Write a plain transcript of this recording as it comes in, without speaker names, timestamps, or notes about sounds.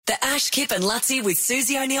The Ash, Kip and Lutzi with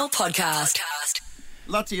Susie O'Neill podcast.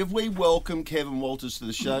 Lutzi, have we welcomed Kevin Walters to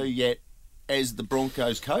the show yet as the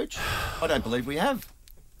Broncos coach? I don't believe we have.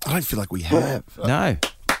 I don't feel like we have. No.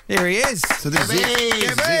 Here he is. So this is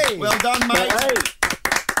it. Well done, mate. Hey,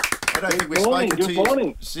 I don't think we've spoken to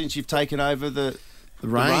you since you've taken over the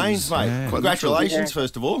reins, mate. Yeah. Congratulations,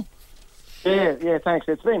 first of all. Yeah, thanks.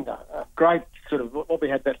 It's been a great sort of what we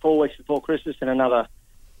had about 4 weeks before Christmas and another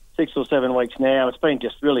 6 or 7 weeks now. It's been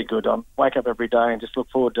just really good. I wake up every day and just look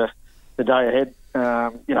forward to the day ahead.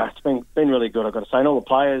 It's been really good, I've got to say. And all the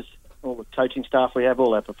players, all the coaching staff we have,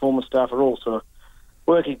 all our performance staff are all sort of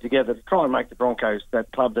working together to try and make the Broncos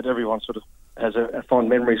that club that everyone sort of has a fond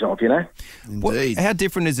memories of, you know? Indeed. How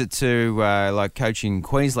different is it to like coaching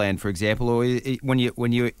Queensland, for example, or when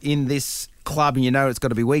you're in this club and you know it's got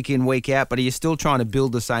to be week in, week out, but are you still trying to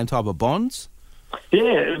build the same type of bonds?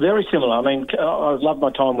 Yeah, very similar. I mean, I love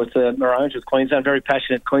my time with Maroons, with Queensland. Very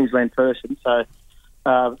passionate Queensland person, so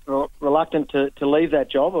reluctant to leave that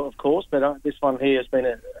job, of course. But this one here has been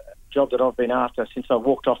a job that I've been after since I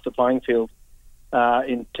walked off the playing field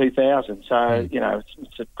in 2000. So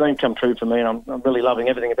it's a dream come true for me, and I'm really loving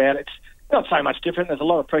everything about it. It's not so much different. There's a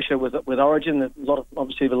lot of pressure with Origin. There's a lot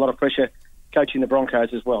of pressure coaching the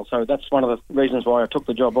Broncos as well. So that's one of the reasons why I took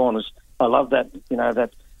the job on. Is I love that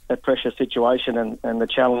that pressure situation and the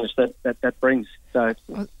challenge that brings. So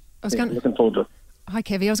looking forward to it. Hi,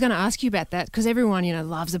 Kevy. I was going to ask you about that because everyone,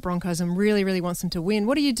 loves the Broncos and really, really wants them to win.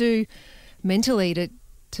 What do you do mentally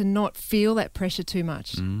to not feel that pressure too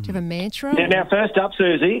much? Do you have a mantra? Now first up,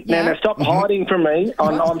 Susie. Yeah. Now stop hiding from me.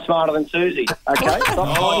 I'm smarter than Susie. Okay,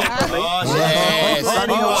 stop hiding from me.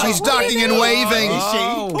 Yes. She's ducking and weaving.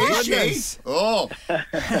 Is she? Oh.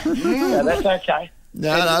 Yeah, that's okay.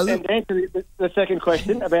 No. And to answer the second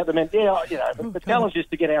question about the men, the challenge is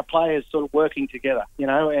to get our players sort of working together,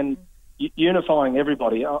 and unifying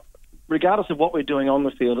everybody, regardless of what we're doing on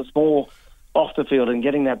the field. It's more off the field and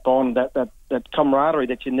getting that bond, that camaraderie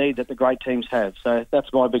that you need that the great teams have. So that's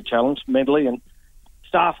my big challenge mentally, and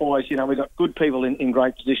staff-wise, we've got good people in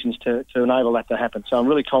great positions to enable that to happen. So I'm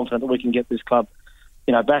really confident that we can get this club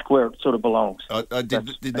back where it sort of belongs.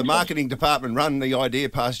 Did the marketing department run the idea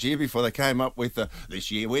past year before they came up with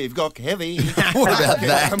this year we've got Heavy? What about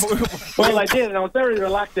that? Well, they did, and I was very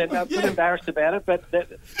reluctant. I was a bit embarrassed about it, but I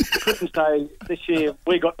couldn't say this year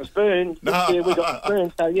we got the spoon, this year we got the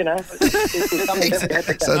spoon. So, it was something that we had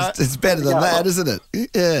to go. So it's better than that, isn't it?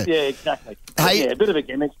 Yeah. Yeah, exactly. Hey, a bit of a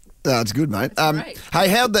gimmick. No, it's good, mate. Great. Hey,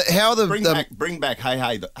 how the bring back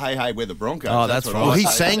Hey we're the Broncos. Oh, that's what right. I Well, he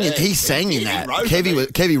say. sang in that. wrote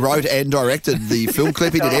Kevy wrote and directed the film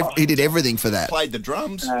clip. He did everything for that. Played the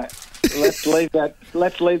drums. Let's leave that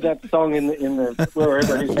song in the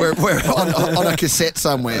wherever it is. We're on a cassette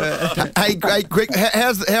somewhere. Hey, great, quick.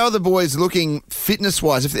 How are the boys looking fitness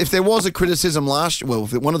wise? If there was a criticism last,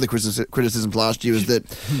 one of the criticisms last year was that,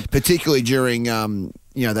 particularly during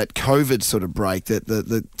that COVID sort of break, that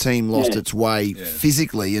the team lost its way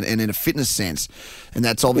physically and in a fitness sense, and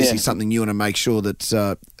that's obviously something you want to make sure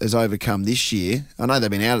that has overcome this year. I know they've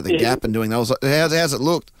been out at the Gap and doing those. How's it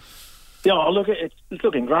looked? Yeah, look, it's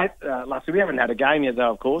looking great. We haven't had a game yet,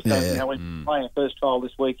 though, of course. So, we're playing a first trial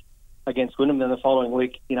this week against Wynnum, then the following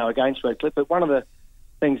week, against Redcliffe. But one of the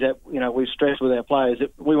things that, we've stressed with our players,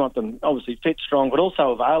 that we want them obviously fit, strong, but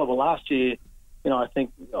also available. Last year, I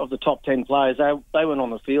think of the top 10 players, they weren't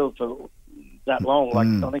on the field for that long, I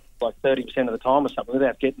think 30% of the time or something,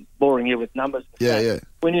 without getting boring you with numbers. Yeah.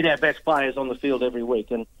 We need our best players on the field every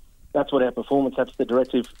week, and that's what that's the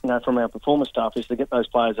directive, from our performance staff, is to get those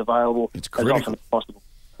players available as often as possible.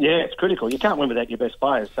 Yeah, it's critical. You can't win without your best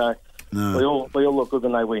players, so we all look good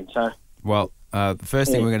when they win. So, well, the first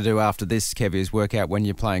thing we're going to do after this, Kev, is work out when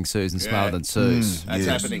you're playing Susan Smarter Than Suze. That's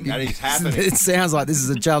happening. That is happening. It sounds like this is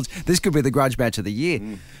a challenge. This could be the grudge match of the year.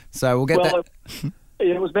 So we'll get that.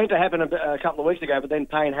 It was meant to happen a couple of weeks ago, but then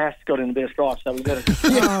Payne Haas got in a bit of strife, so we got to...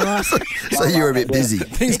 So you were a bit busy.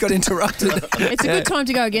 Things got interrupted. It's a good time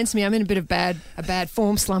to go against me. I'm in a bit of a bad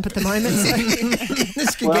form slump at the moment. So.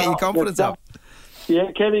 This can get your confidence up. Yeah,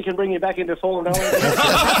 Kevy can bring you back into form, don't we? We've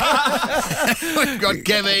got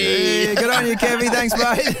Kevy. Yeah, good on you, Kevy. Thanks,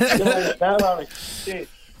 mate. No worries. Cheers.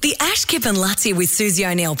 The Ash, Kip and Lutzi with Susie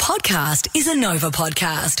O'Neill podcast is a Nova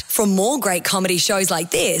podcast. For more great comedy shows like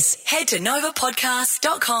this, head to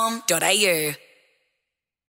novapodcast.com.au.